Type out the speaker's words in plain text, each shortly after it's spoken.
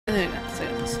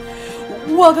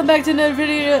welcome back to another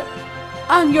video.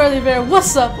 I'm your Oliver.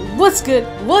 What's up? What's good?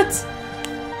 What's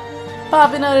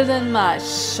popping other than my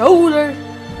shoulder?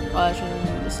 Oh, I should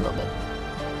move this a little bit.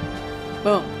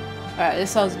 Boom. Alright,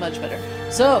 this sounds much better.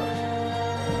 So,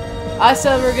 I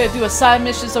said we're gonna do a side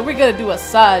mission, so we're gonna do a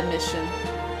side mission.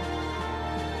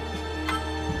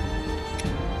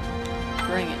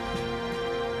 Bring it.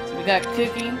 So we got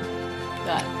cooking,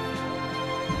 got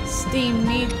steamed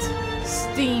meat,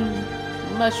 steamed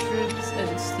mushrooms,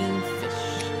 and steamed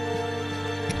fish.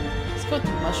 Let's go with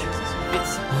the mushrooms.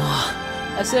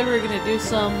 I said we were gonna do a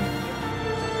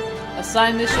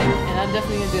side mission, and I'm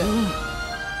definitely gonna do it.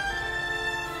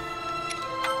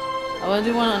 I want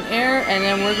to do one on air, and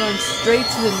then we're going straight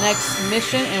to the next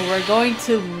mission, and we're going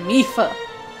to Mipha.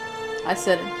 I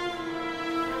said it.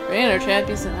 We're in our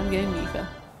champions, and I'm getting Mipha.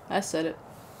 I said it.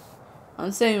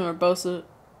 I'm saying we're both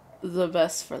the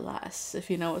best for last, if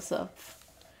you know what's up.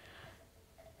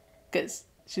 Because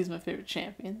she's my favorite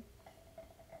champion.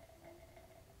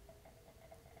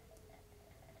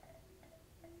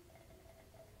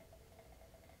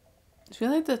 I feel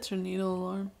like the tornado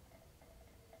alarm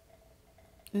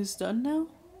is done now?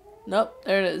 Nope,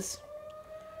 there it is.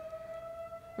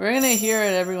 We're gonna hear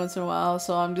it every once in a while,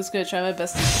 so I'm just gonna try my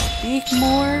best to speak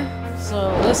more.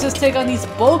 So let's just take on these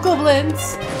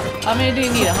bokoblins. How many do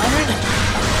you need? 100?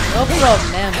 No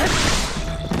problem,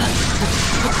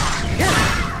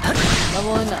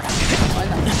 Leveling up. Why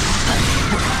not?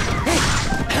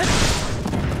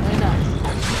 Why not?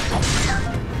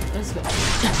 Let's go.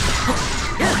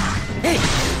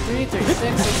 3, 3, 6,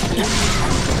 let's do.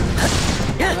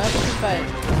 Let's fight.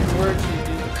 Word to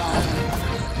do the following.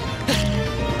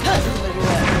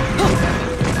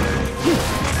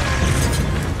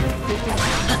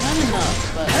 Not enough,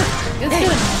 but it's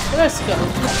good enough. Let's go.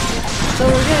 So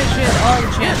we're gonna train all the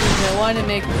champions. I want to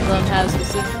make them have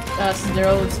their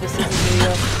own specific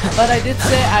video, but I did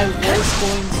say I was going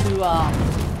to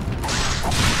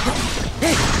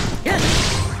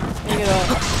make it a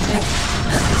little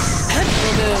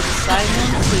bit of assignment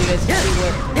so you guys can see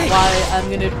why I'm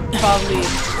gonna probably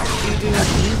be doing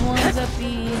these ones at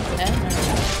the end.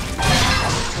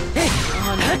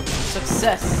 100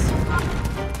 success.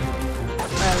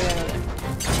 Alright, we got another.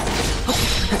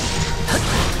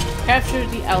 Capture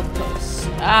the outpost.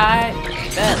 I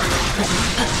bet.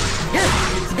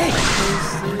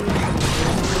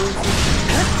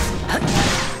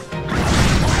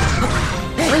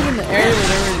 We're in the area where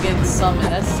they were getting summoned.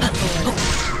 That's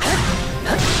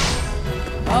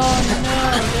oh no,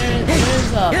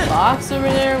 there's a box over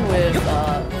there with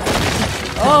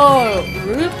oh,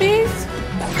 rupees?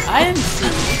 I didn't see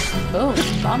this. Boom,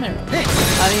 bomb arrow.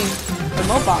 I mean,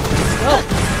 remote bomb. Let's go.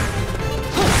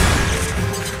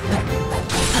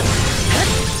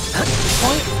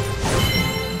 Point.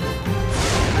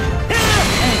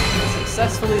 And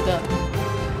successfully done.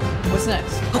 What's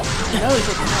next? I know he's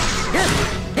looking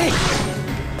next.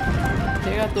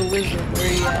 Take out the wizard. Where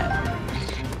are you at?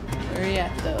 Where are you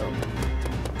at, though?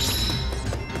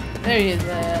 There he is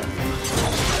at.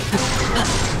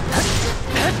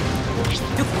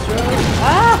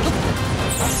 Ah!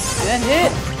 That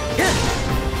hit!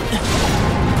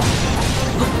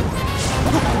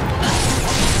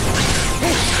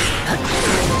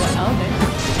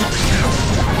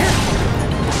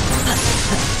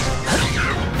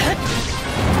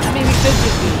 I mean, we could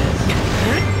just do this.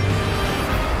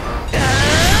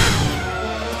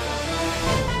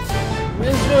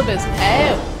 Wizard is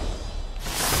out!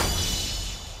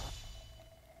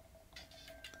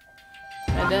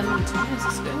 And then let's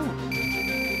go.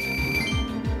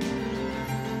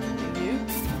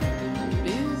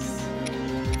 Rubies.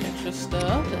 Extra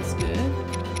stuff, that's good.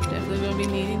 Definitely gonna be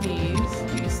needing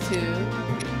these two.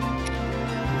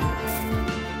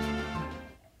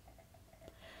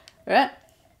 Alright.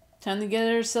 Time to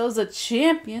get ourselves a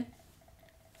champion.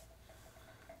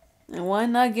 And why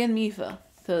not get Mipha?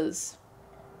 Because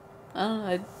I don't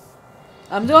know,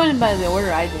 I'm going by the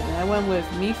order I did. I went with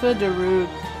Mipha, Daruk,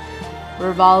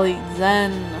 Rivali,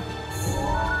 then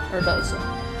Urbosa.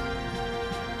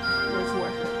 It's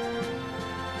worth it.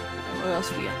 What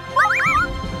else we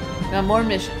got? Got more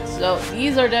missions. So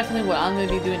these are definitely what I'm going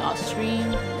to be doing off stream.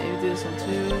 Maybe do this one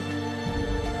too.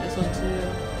 This one too.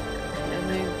 And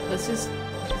then let's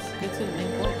get to the main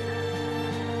point.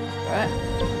 Alright.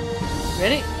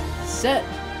 Ready? Set.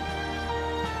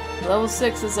 Level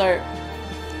 6 is our...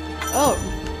 Oh!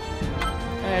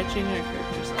 Alright, change our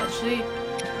characters. Actually,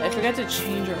 I forgot to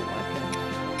change our weapon.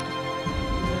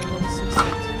 Level 6,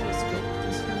 let's go with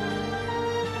this one.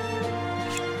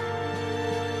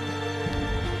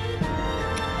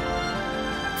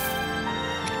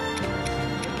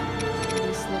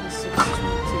 This level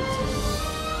 6.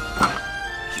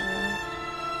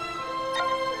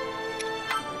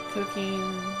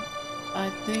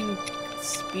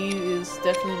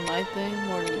 definitely my thing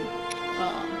more than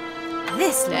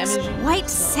This looks damaging, quite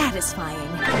so satisfying.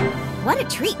 What a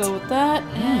treat! let's go with that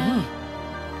and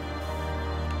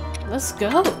let's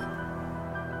go.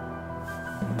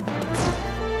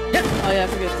 Oh yeah, I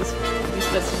forget this. These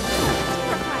specimens.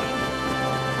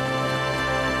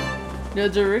 No,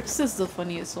 Darix is the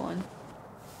funniest one.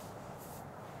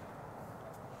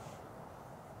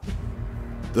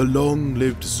 The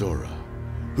long-lived Zora,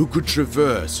 who could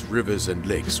traverse rivers and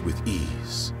lakes with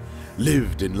ease,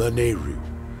 lived in Lanayru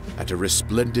at a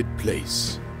resplendent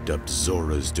place dubbed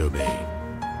Zora's Domain.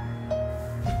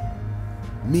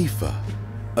 Mipha,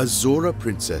 a Zora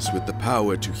princess with the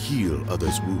power to heal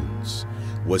others' wounds,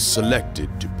 was selected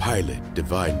to pilot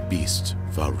divine beast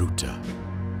Varuta.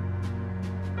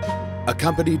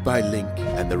 Accompanied by Link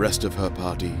and the rest of her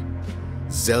party,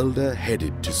 Zelda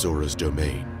headed to Zora's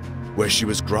Domain, where she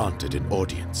was granted an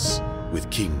audience with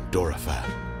King Dorephan.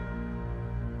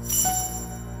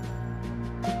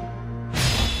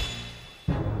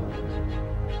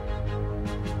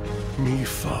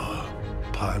 Mipha,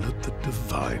 pilot the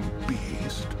divine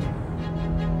beast.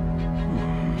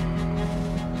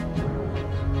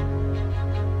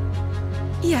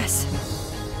 Yes.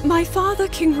 My father,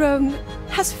 King Rome,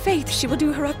 has faith she will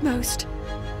do her utmost.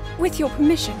 With your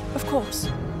permission, of course.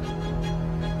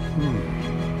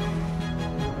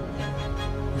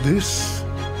 This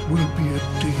will be a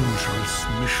dangerous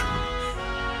mission.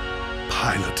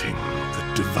 Piloting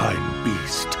the divine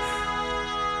beast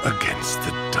against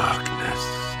the darkness.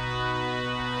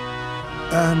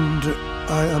 And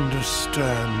I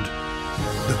understand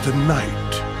that the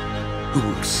knight who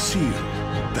will seal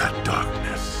that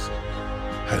darkness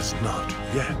has not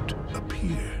yet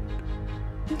appeared.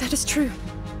 That is true.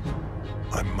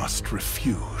 I must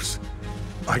refuse.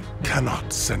 I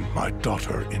cannot send my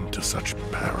daughter into such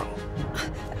peril.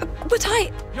 But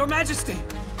I... Your Majesty!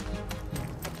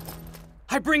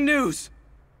 I bring news!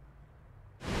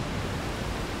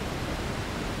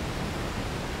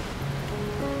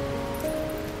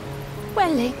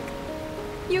 Well, Link,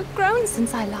 you've grown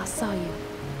since I last saw you.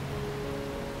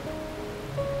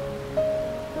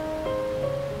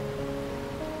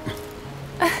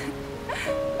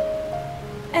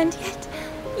 And yet,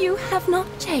 you have not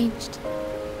changed.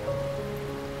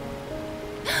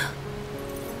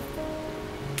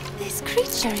 This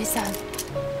creature is a...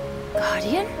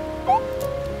 guardian?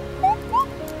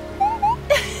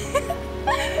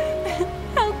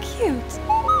 How cute.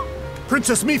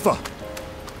 Princess Mipha!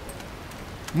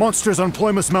 Monsters on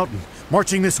Ploymus Mountain,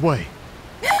 marching this way.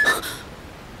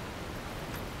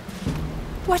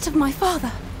 What of my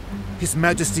father? His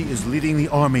Majesty is leading the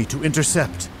army to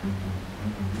intercept.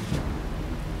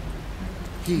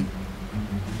 He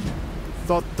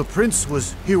thought the prince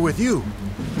was here with you.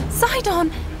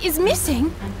 Sidon is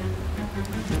missing?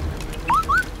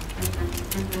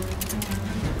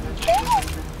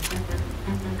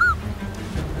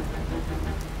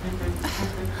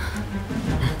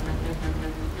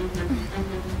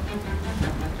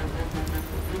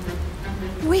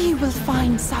 We will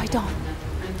find Sidon.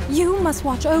 You must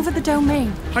watch over the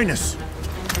domain. Highness!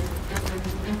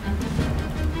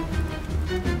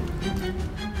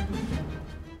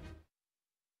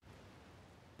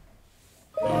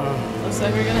 Looks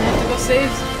like we're gonna have to go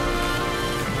save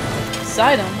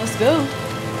Sidon. Let's go.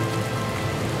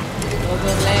 Go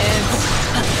go Lance.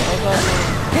 Go go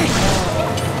Lance.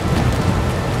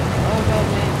 Go go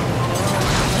Lance.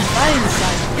 Find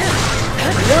Sidon.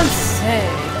 You don't say.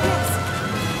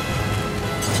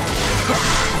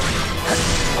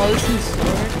 Oh, this new sword.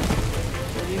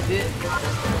 What do you did?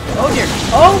 Oh dear.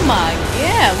 Oh my,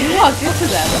 yeah, we walked into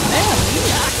that, but man,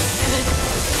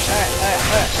 alright.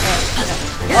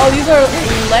 Oh, these are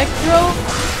electro?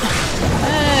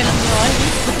 Man, no, I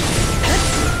need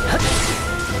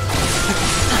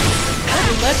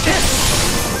electric.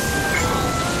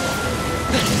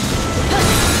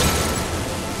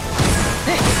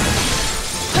 Alright,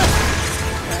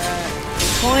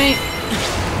 point.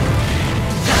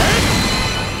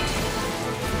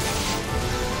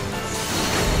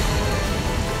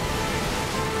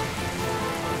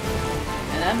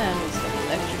 That man was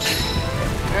electric.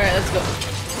 Alright, let's go.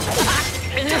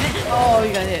 Oh,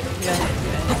 you got hit. You got hit.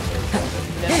 You got hit.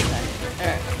 Definitely got hit.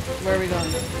 Alright, where are we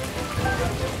going?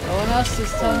 No one else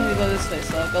is telling me to go this way,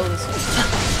 so I'll go this way.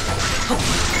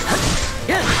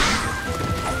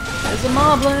 There's a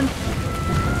moblin.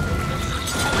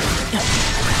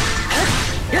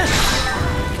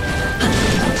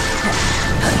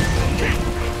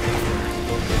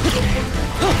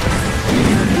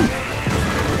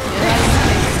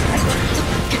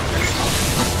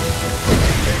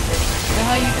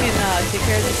 How you can take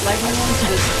care of these lightning ones,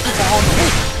 just fall me.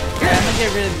 Alright, I'm gonna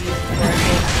get rid of these before I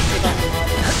go take on the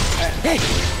moblin. Alright.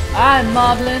 Alright,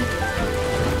 moblin.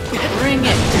 Bring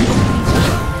it.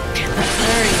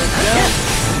 There you go.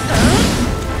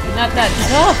 You're not that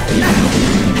tough.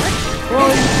 Bro,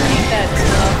 you ain't that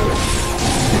tough.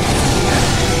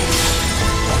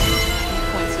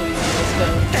 Points so easy. Let's go.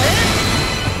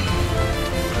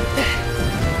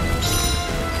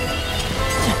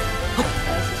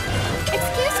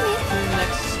 Excuse me.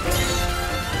 Next.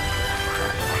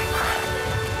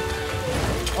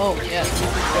 Oh, yes.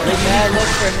 Yeah, look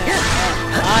for him.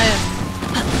 I am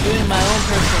doing my own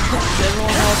person.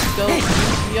 Everyone else go.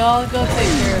 Y'all go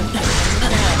take care of it.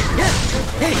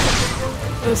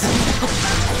 Listen.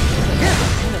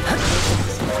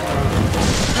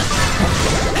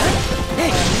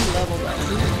 Leveled up.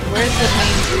 Where's the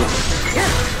main dude?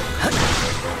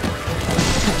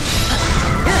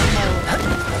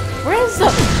 Where's the...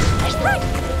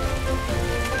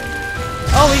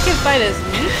 Oh, we can fight as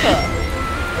Mipha.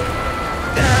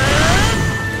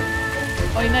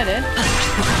 Oh, you're not in?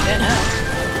 Yeah, no.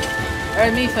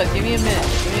 Alright, Mipha, give me a minute.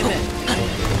 Give me a minute.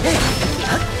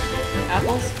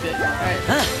 Apples? Good. Alright.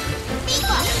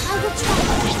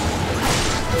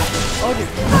 Oh, dude.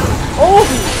 Oh!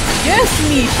 Yes,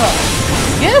 Mipha!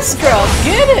 Yes, girl!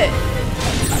 Get it!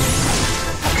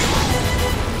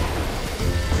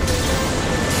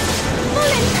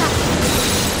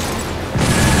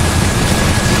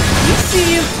 You see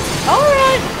you.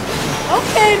 Alright!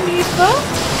 Okay, Mipha!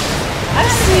 I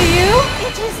see you!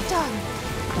 It is done.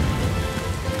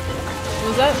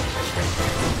 Was that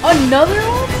another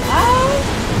one? Ow!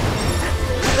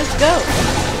 Let's go.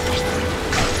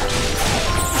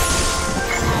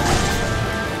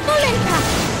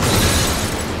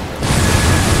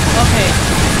 Okay.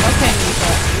 Okay,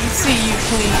 Mipha. We see you,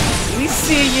 queen. We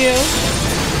see you.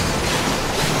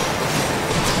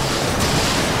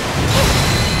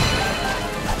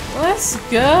 Let's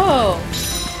go.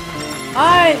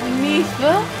 Alright,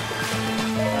 Mipha.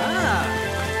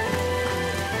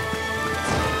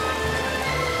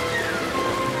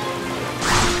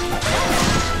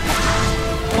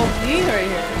 Right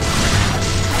here.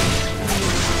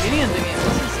 Getting in the game.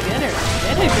 Let's just get her.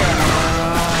 Get it, girl.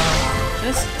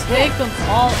 Just take them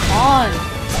all on,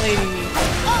 Lady Mipha.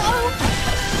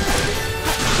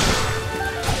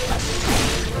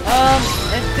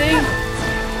 I think.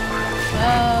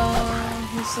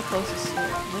 Who's the closest to it?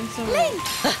 Link's over there.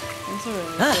 Link's over there.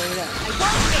 Let's go it out.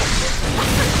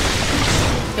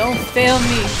 Don't fail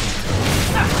me.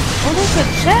 Oh, there's a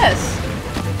chest.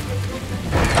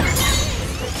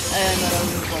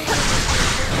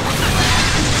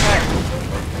 Alright.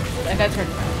 I got turned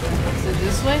around. Is it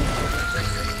this way?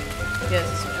 Yes,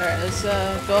 this way. Alright, let's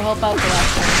go help out the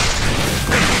last one.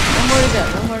 One more to go.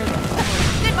 One more to go.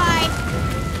 Goodbye.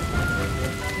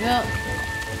 Yep.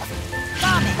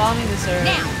 Bombing this area.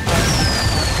 Now.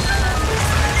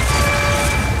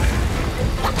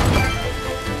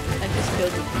 I just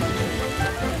killed it.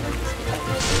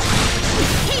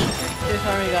 They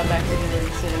finally got back together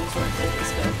and said it was worth it.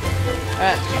 Let's go.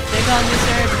 Alright, take on this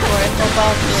area before I help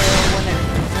out the one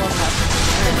house.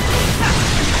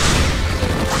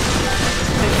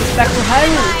 Take this back to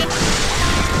Hyrule.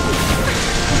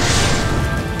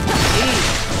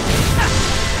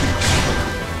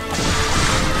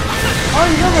 Oh,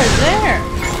 he's over there.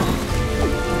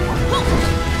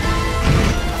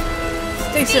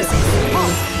 Stay safe.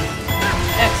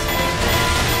 Excellent.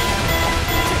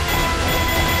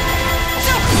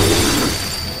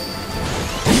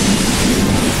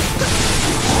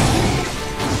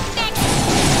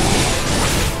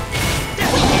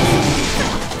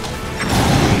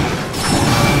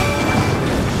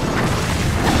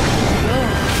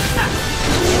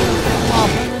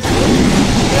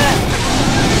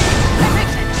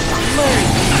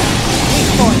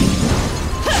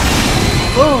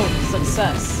 Boom!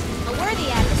 Success. A worthy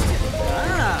adversary.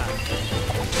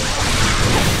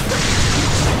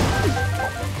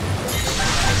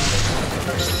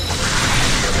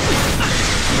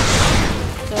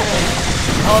 So,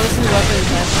 oh, this new weapon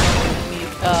is actually gonna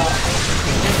need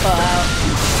Mipha out.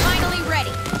 Finally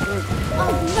ready.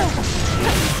 Oh no!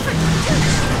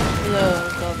 Hello,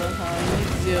 Bubba. How are you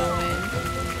doing?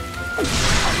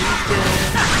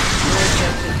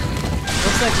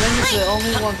 Looks like Link is the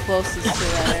only one closest to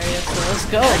that area, so let's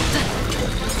go!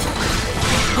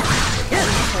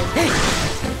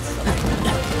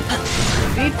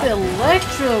 Beat the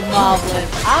Electro Moblin!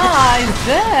 I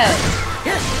bet!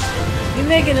 You're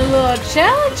making it a little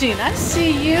challenging, I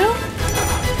see you!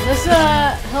 Let's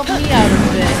help me out a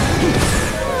bit.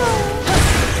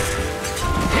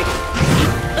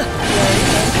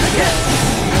 Yeah.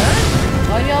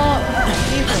 Why y'all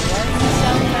people? Why do you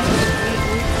sound like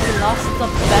we lost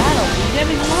the battle? We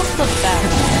never even lost the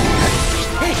battle.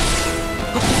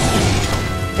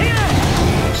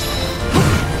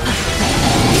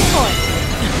 Keep going.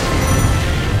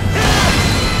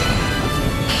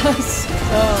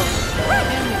 So,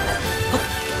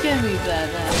 give me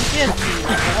that. Give me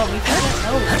that. Oh, we got it.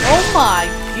 Oh my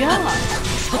god.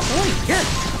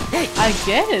 I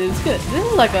get it. It's good. This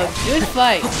is like a good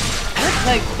fight.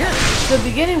 Like, the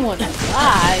beginning one, you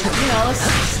know, let's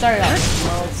start out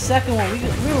slow. The second one, we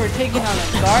were taking on a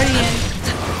guardian,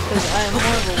 because I am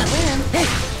more of a win.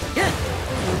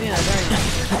 You know, guardian.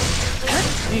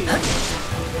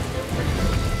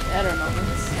 I don't know.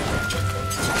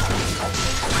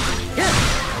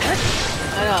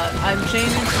 I know, I'm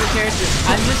changing to the characters.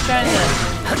 I'm just trying to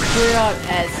clear out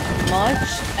as much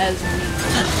as we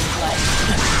like.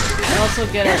 And also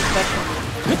get our special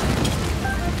move.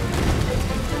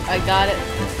 I got it.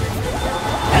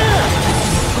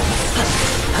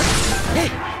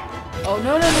 Oh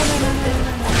no no no no no no no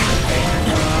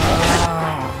no.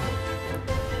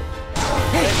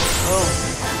 Oh.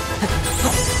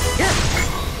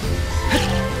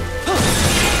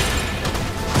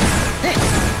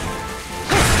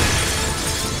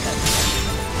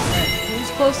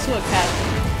 Who's close to a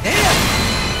captain?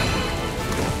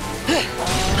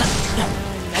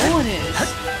 No one is.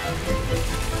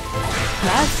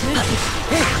 That's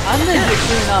interesting. I'm legit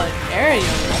clearing out an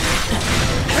area.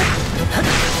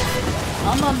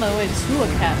 I'm on my way to a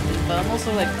captain, but I'm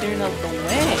also like clearing out the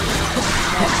way.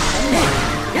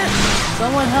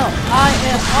 Someone help. I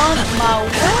am on my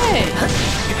way.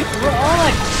 We're all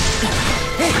like,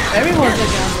 everyone's like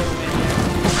on their way here.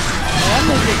 But I'm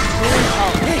legit clearing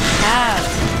out paths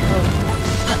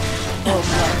of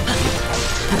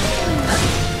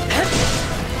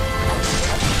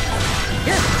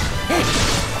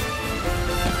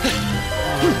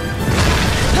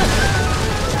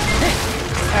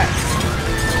Alright.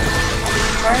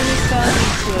 Fire this guy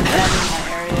to abandon my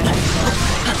area.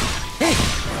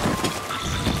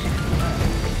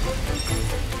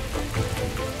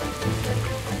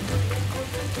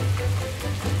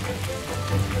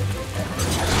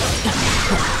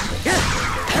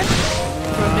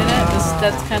 For a minute,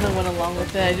 that's kind of went along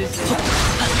with it. I just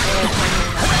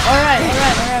Alright,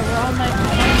 we're on my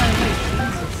way.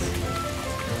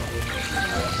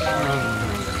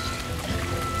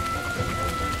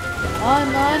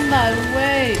 I'm on my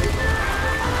way!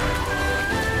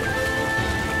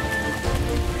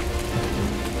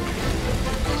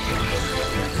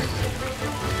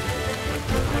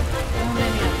 How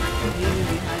many are leaving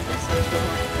behind us?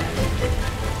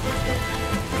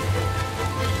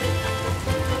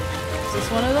 Is this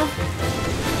one of them?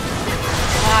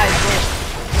 Hi,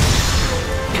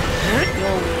 you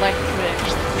electric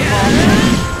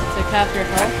to capture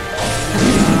health.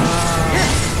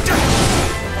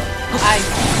 I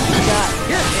got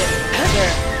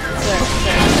it,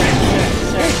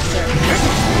 sir.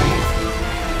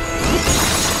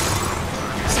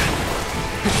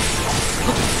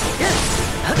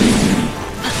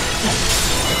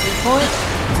 Point.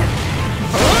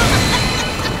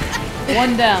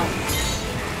 One down.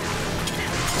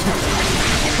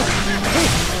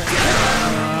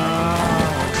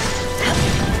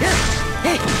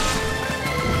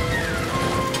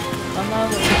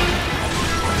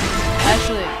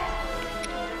 Actually,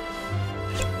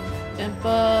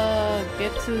 Impa,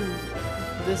 get to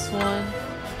this one.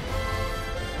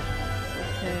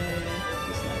 Okay,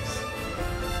 who's next?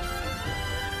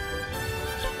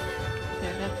 Okay,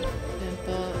 I got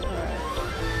Impa. Alright.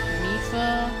 Mipha,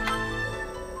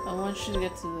 I want you to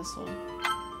get to this one.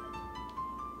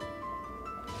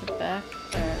 Get back.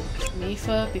 Alright.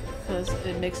 Mipha, because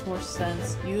it makes more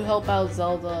sense. You help out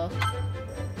Zelda.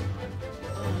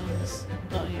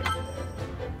 Not here.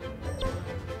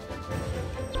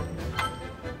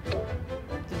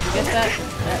 Did you get that?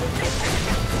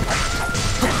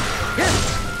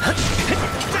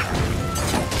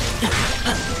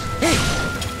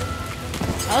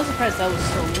 I was surprised that was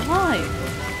so live.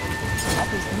 That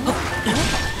was not.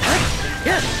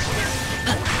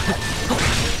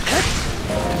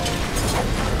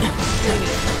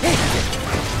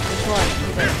 Which one?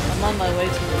 I'm on my way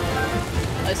to one.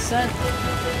 I sent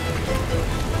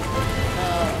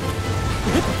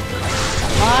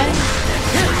mine.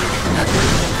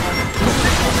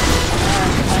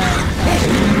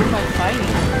 Who am I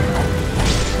fighting?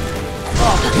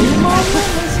 Oh, come on,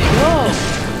 let's go.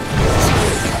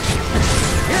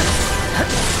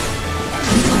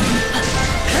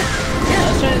 I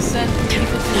was trying to send people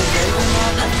to the Dragon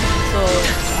Mob, so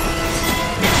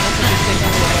I have to just take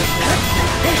on the rest.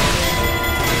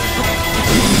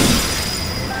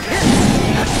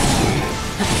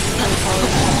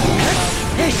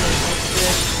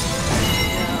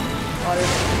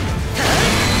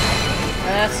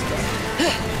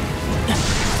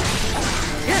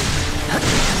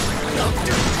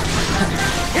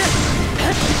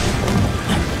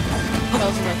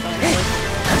 else am I fighting?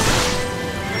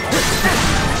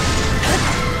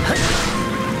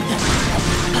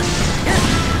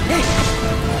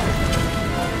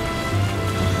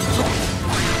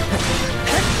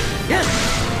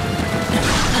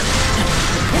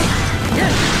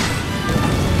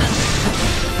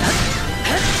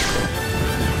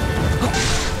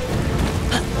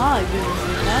 Oh, goodness,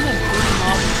 now I'm beating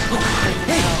all these things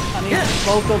out. I mean,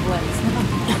 vocal blends.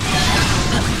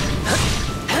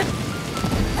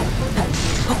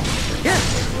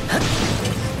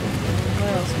 What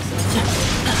else is there?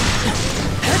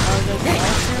 Oh, there's the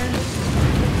archer.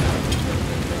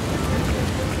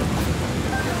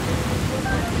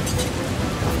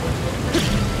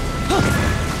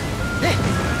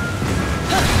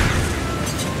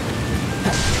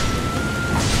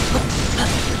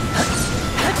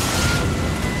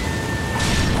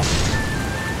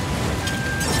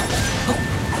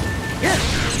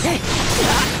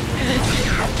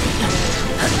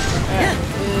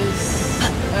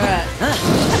 Alright.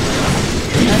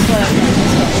 That's what I meant.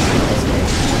 Let's go.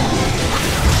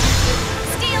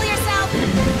 Steel yourself.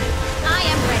 I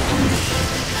am ready.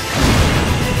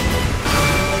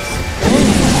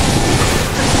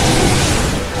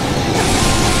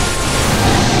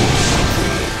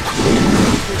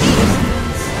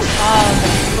 Ah, the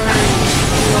bird.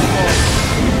 Beautiful.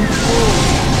 Ooh.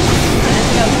 I didn't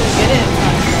think I was gonna get it in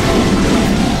time.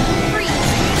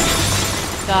 Freeze.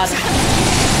 Got it.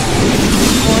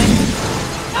 Point.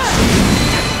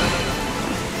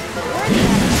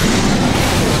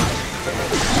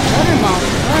 Water mom.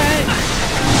 Alright.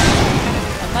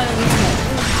 I'm not gonna lose that.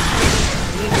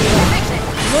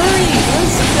 Luri,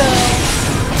 let's go.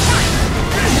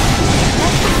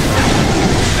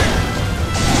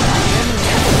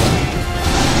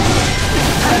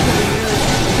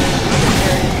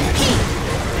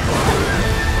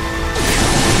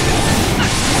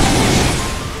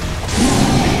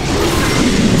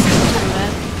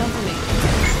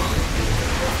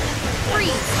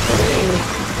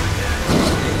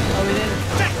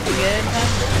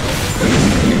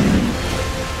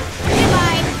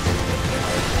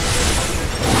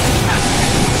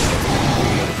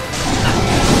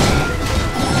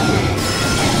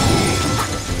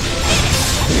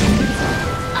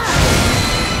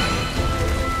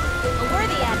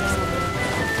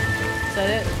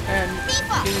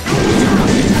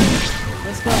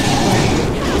 Let's go.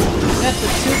 We got the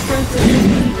two princes.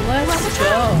 Let's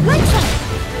go. Let's go.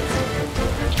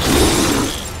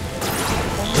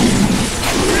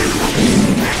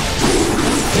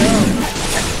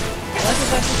 Let's go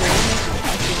back to the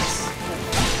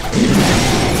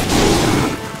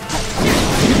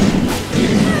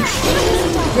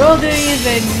girl didn't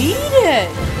even need it.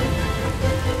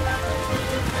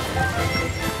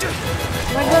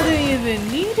 My girl didn't even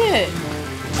need it.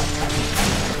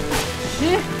 She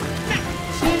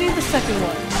didn't need the second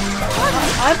one.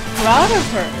 I'm proud of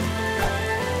her.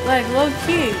 Like, low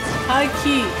key, high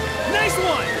key. Nice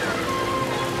one!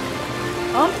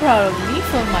 I'm proud of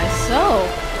Mipha myself.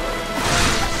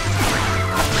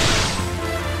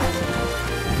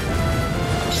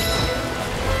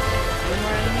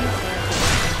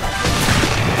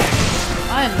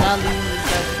 I am not leaving these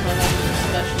guys when I'm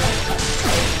special.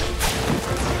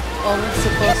 Oh, let's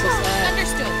suppose this ad.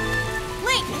 Understood.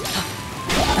 Link!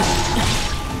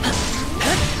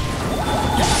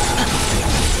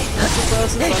 Let's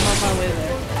suppose this, I'm on my way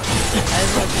there. I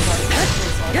just want to talk about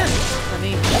this. I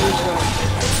need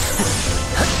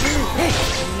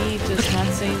me just not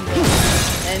saying the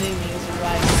enemies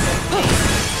right.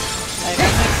 Like, I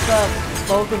mixed up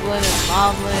Bokoblin and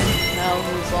Moblin. Now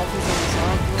who's all people in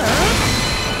Moblin.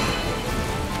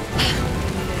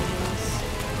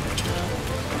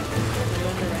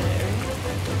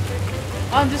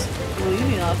 I'm just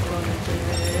leaving off going into the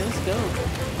right area. Let's go.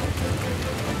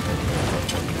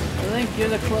 I think you're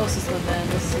the closest one, man.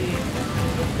 Let's see.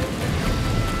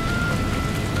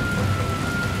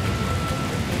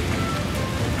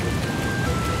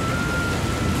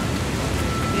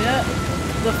 Yeah,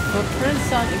 the footprints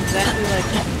sound exactly like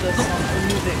the song, the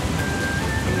music.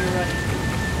 When you're running.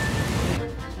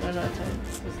 I don't know if I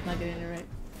was not getting it right.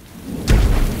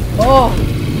 Oh!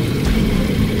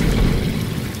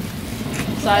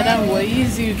 Sidon, what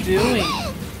is you doing?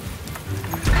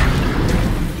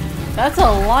 That's a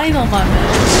Lionel, my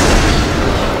man.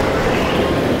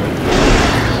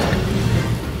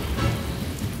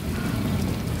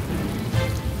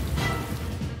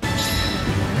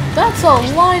 That's a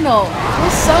Lionel!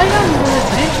 Was Sidon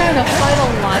legit trying to fight a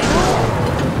Lionel?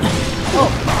 Oh.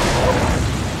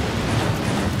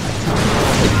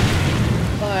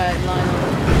 Alright, Lionel.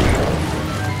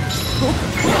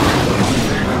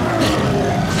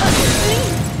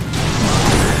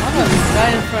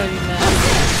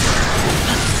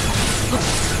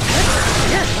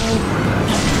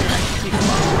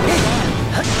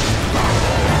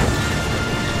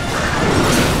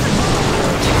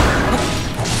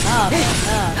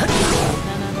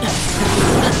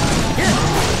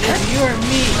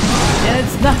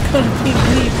 not gonna be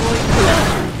me, boy.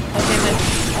 Okay, man.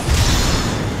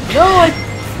 No, I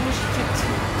pushed it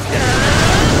too.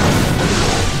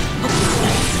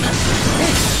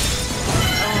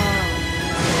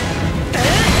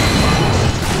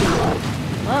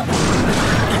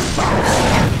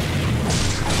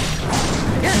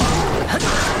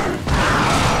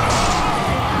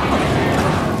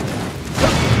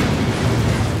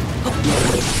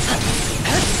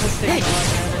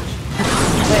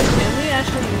 Wait, can we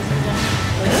actually use them?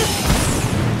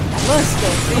 Let's go,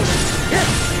 please.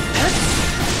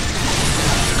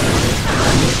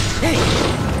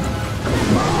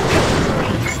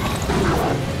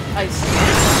 Ice.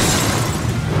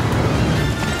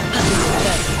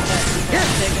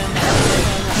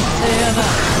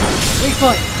 Weak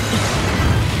point.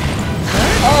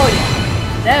 Oh yeah.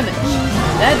 Damage.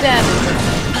 That damage.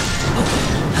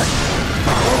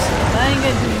 I ain't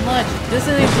gonna do much. This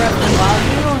isn't Breath of the Wild.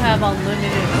 You don't have unlimited.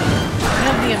 You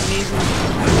have the amazing.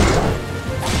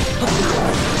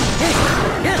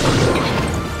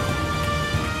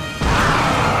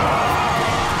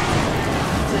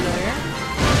 Is it over here?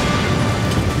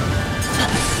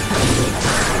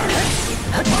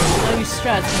 Oh, you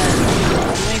stretch, man.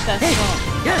 You make that strong.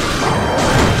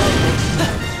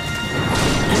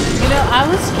 You know, I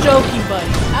was joking,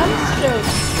 buddy. I was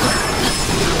joking.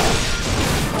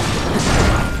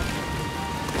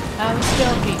 I was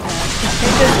joking, man.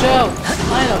 Take a joke.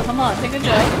 Lionel, come on, take a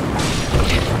joke.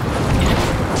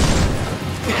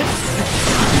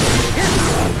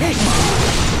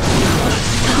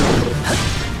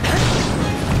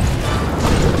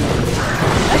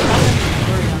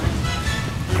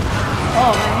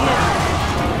 Oh man,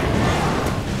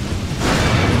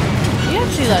 he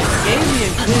actually like gave me a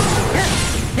good.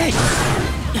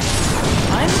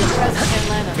 I'm surprised I can't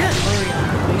land on that Flurry.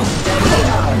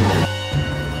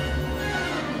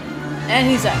 And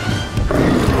he's out.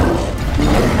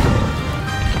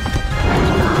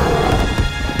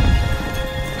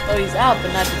 Oh, he's out,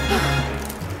 but not defeated.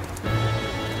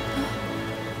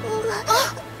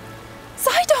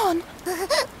 Sidon!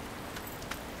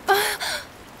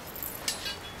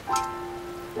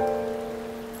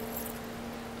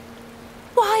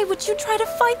 Why would you try to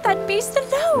fight that beast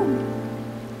alone?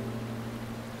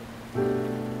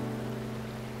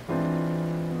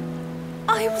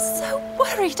 I was so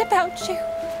worried about you.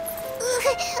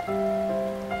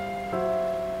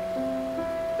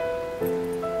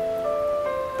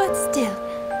 But still,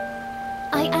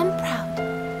 I am proud.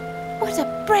 What a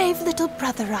brave little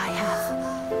brother I have.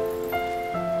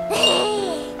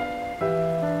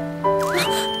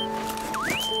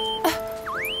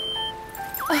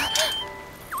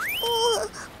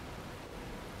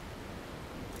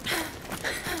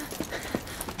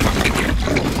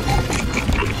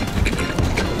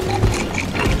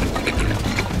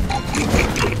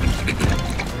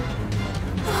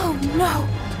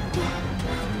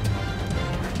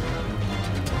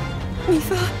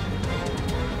 Mipha?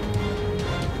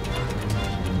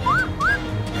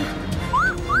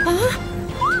 Huh?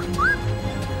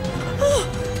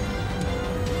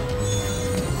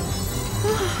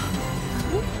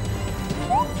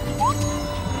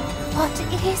 What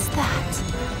is that?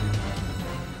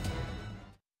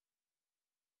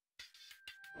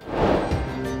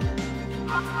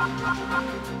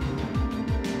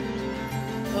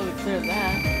 Oh, we cleared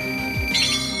that.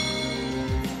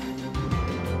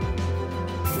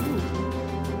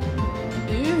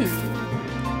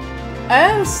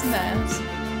 Oh, snaps!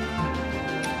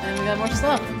 And we got more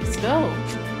stuff. Let's go!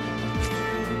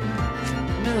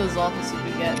 How many of those offices did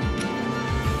we get?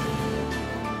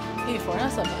 84,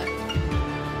 that's not bad.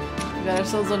 We got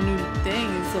ourselves a new thing.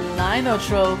 It's a Lino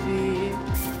trophy.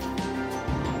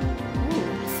 Ooh,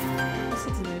 this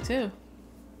looks new too.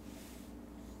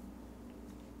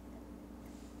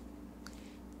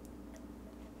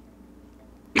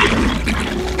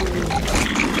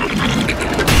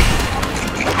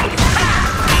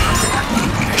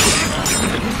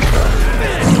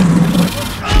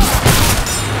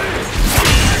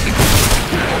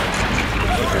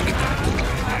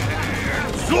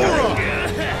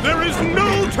 There is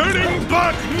no turning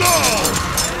back now!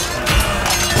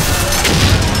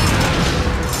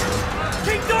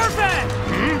 King Dorfan!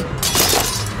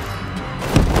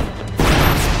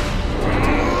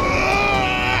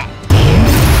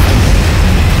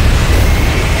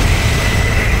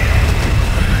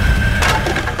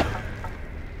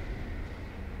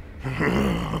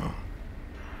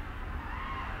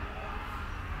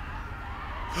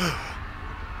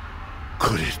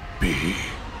 Could it be?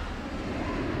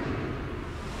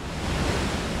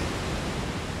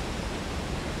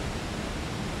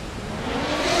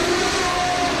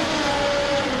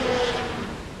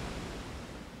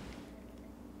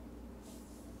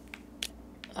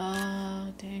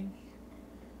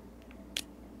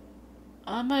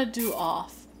 I'm gonna do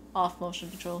off motion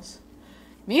controls.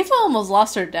 Mipha almost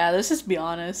lost her dad. Let's just be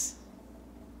honest.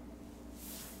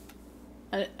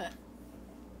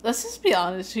 Let's just be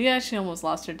honest. She actually almost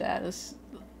lost her dad. Let's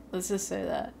just say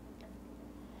that.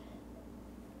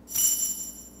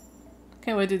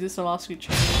 Can't wait to do some off-screen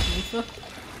training with Mipha.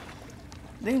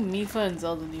 I think Mipha and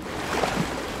Zelda need it.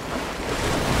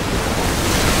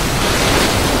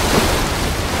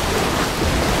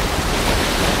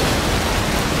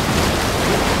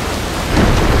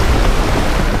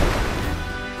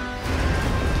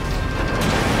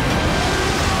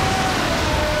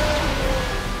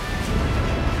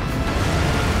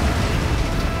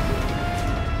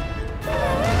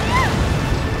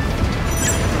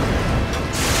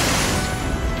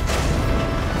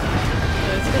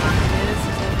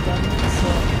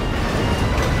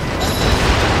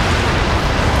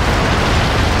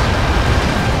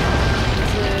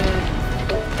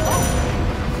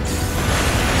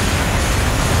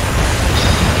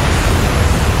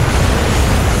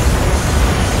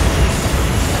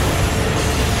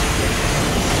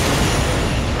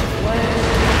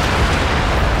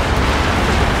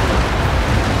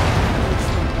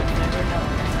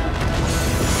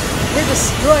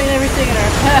 Destroying everything in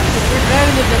our path, but we're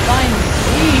driving the divine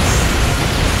beast.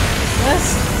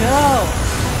 Let's go.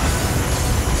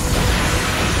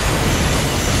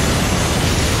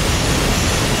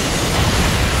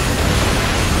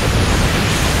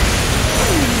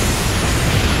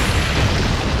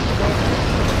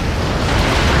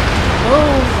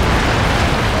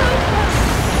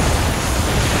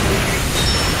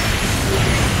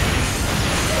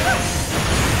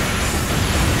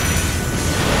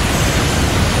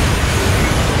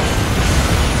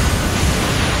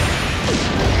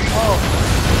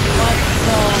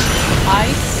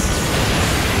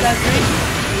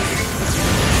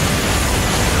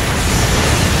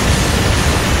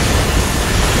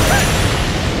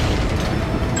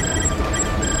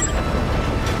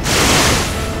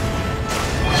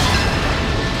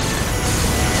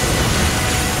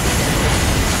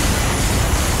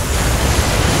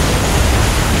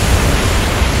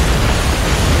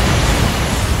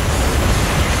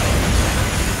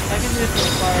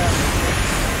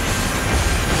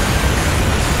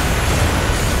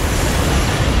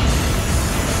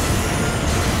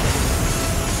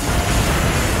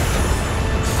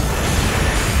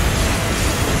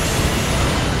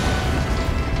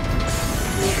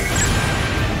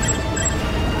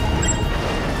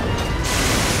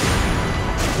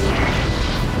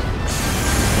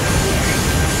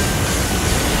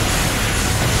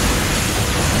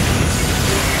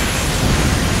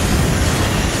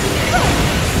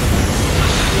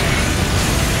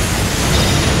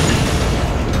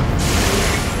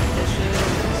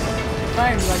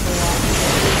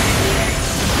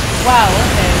 Wow,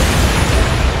 okay.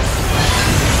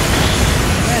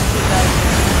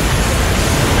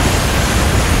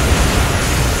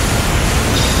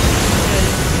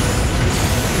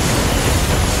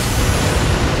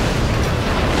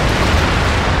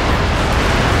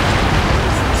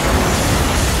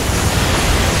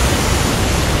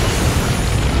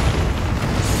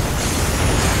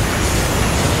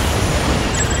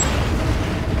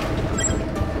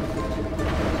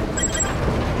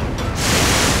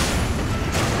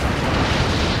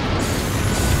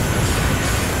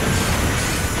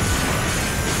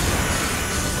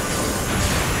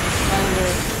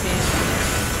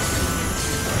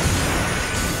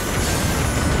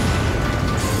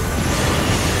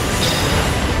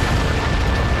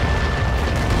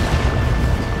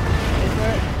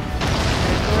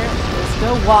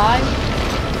 Why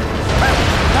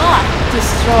not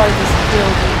destroy this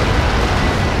building?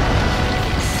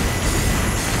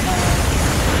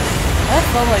 I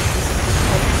felt like this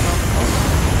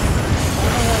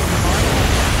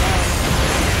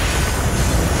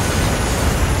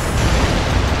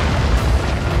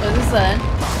What is that?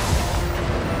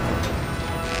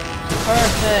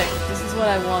 Perfect. This is what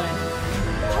I wanted.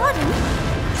 Pardon?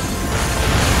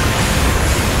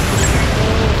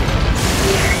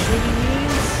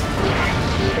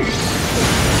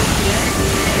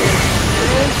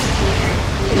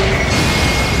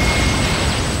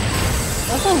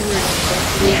 That's a weird stuff.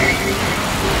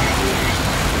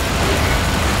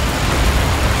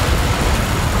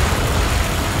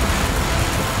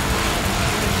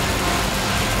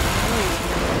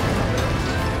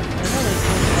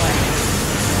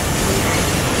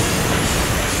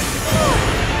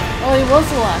 Oh, he was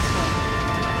the last one.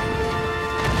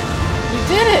 We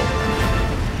did it!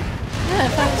 Yeah, I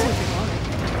found something on it.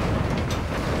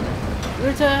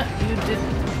 Ruta, you did it.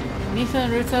 Mipha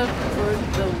and Ruta for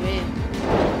the win.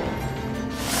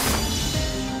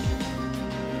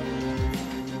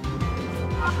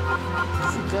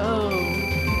 go.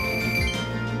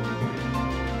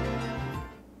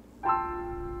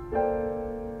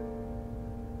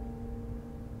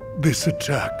 This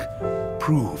attack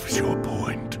proves your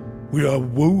point. We are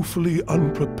woefully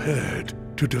unprepared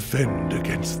to defend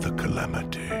against the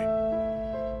Calamity.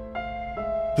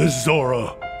 The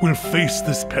Zora will face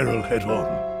this peril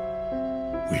head-on.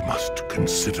 We must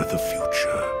consider the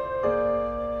future.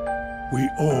 We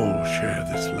all share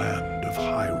this land of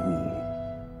Hyrule.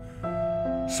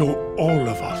 So all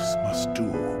of us must do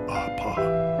our part.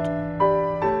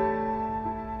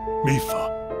 Mipha,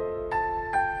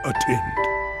 attend.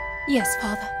 Yes,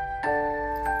 Father.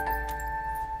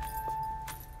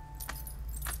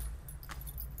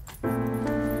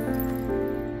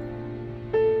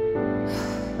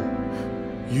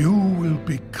 You will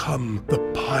become the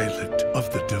pilot of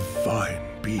the divine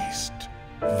beast,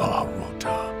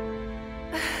 Varota.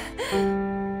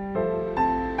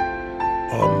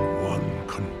 On one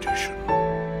condition.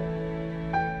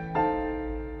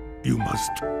 You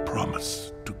must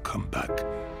promise to come back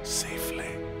safely.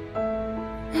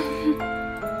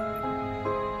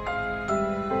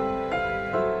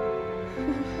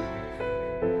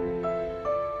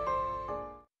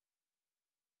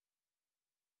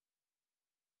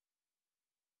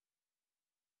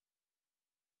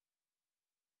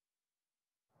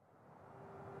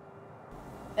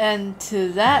 And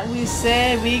to that we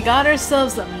say we got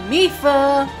ourselves a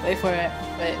Mipha. Wait for it.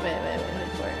 Wait for it.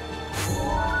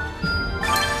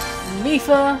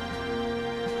 Mipha.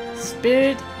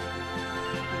 Spirit.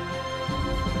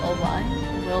 Align.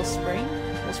 Wellspring.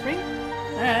 Wellspring?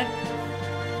 Alright.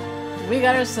 We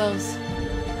got ourselves.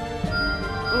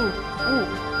 Ooh.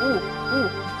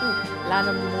 A lot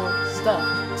of more stuff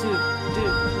to do.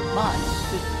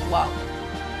 Wow.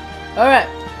 Alright.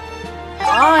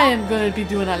 I am going to be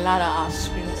doing a lot of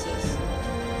off-screen assists.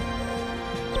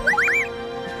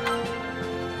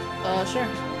 Sure.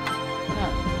 Why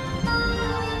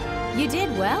not? You did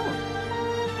well.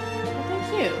 Well,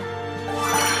 thank you.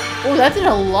 Oh, that did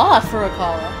a lot for a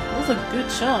Kala. That was a good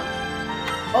chunk.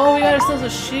 Oh, we got ourselves a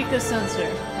Sheikah sensor.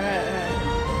 Alright.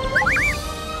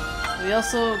 We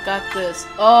also got this.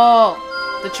 Oh,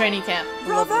 the training camp.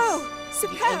 Bravo! The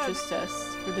entrance test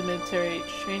for the military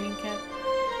training camp.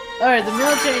 Alright, the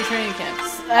military training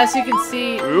camps. As you can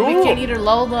see, we can either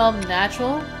level up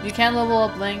natural. You can level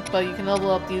up Link, but you can level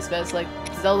up these guys. Like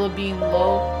Zelda being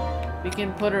low, we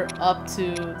can put her up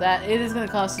to that. It is going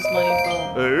to cost us money,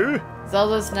 but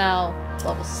Zelda's now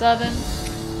level 7.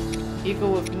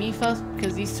 Equal with Mipha,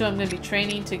 because these two I'm going to be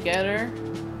training together.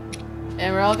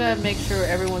 And we're all going to make sure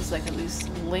everyone's like at least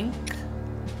Link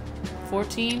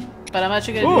 14. But I'm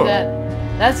actually going to do that.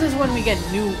 That's just when we get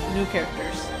new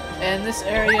characters. And this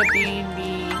area being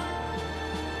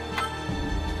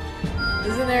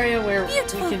this is an area where we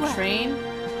can train.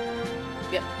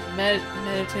 Yep,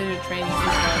 meditative training is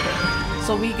one thing.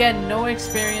 So we get no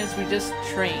experience, we just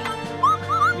train.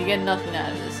 We get nothing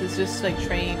out of this. It's just like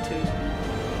training to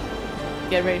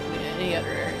get ready for any other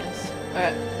areas.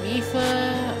 Alright,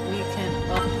 Mipha, we can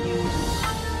up you.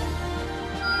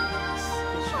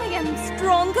 I am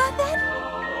stronger then?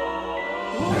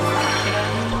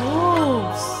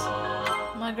 Moves!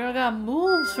 My girl got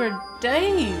moves for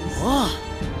days! Whoa.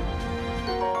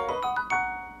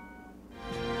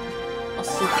 A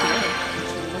souffle.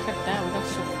 Look at that, we got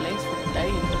souffles for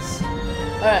days.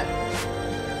 Alright.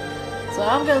 So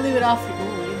I'm gonna leave it off for you. Ooh,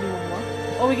 we can do one more.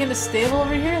 Oh, we getting a stable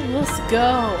over here? Let's go!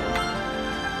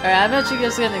 Alright, I'm actually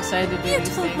just getting excited to do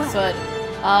these things, but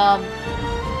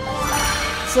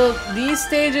so these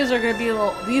stages are gonna be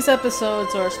these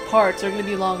episodes or parts are gonna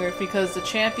be longer because the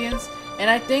champions, and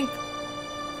I think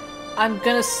I'm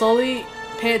gonna slowly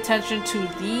pay attention to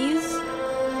these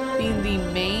being the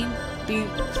main,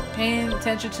 paying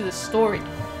attention to the story,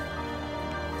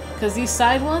 because these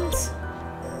side ones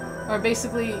are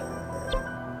basically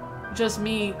just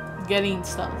me getting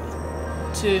stuff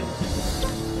to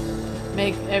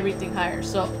make everything higher.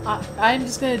 So I'm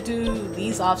just gonna do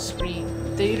these off screen.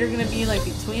 They're either gonna be like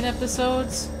between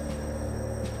episodes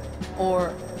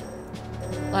or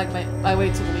like I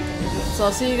wait till the weekend to do it. So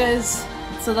I'll see you guys.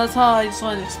 So that's how I just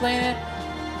wanted to explain it.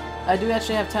 I do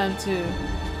actually have time to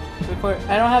record.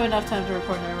 I don't have enough time to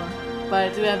record everyone, but I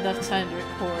do have enough time to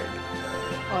record.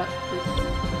 What? Do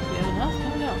we have enough? I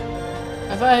don't know.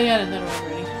 I thought I had another one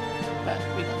ready, but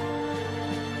we don't.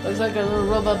 Looks like our little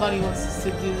robot buddy wants us to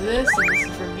do this, and this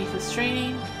is for Mipha's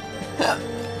training.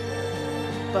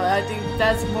 But I think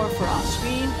that's more for off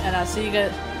screen, and I'll see you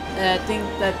guys. I think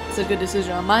that's a good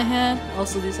decision on my hand.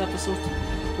 Also, these episodes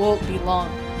won't be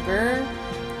longer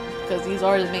because these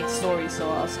are the main stories. So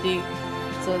I'll see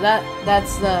So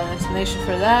that's the explanation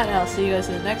for that, and I'll see you guys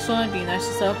in the next one. Be nice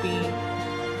to yourself, be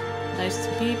nice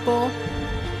to people.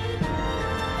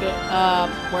 Okay,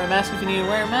 wear a mask if you need to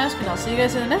wear a mask, and I'll see you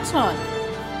guys in the next one.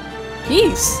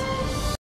 Peace!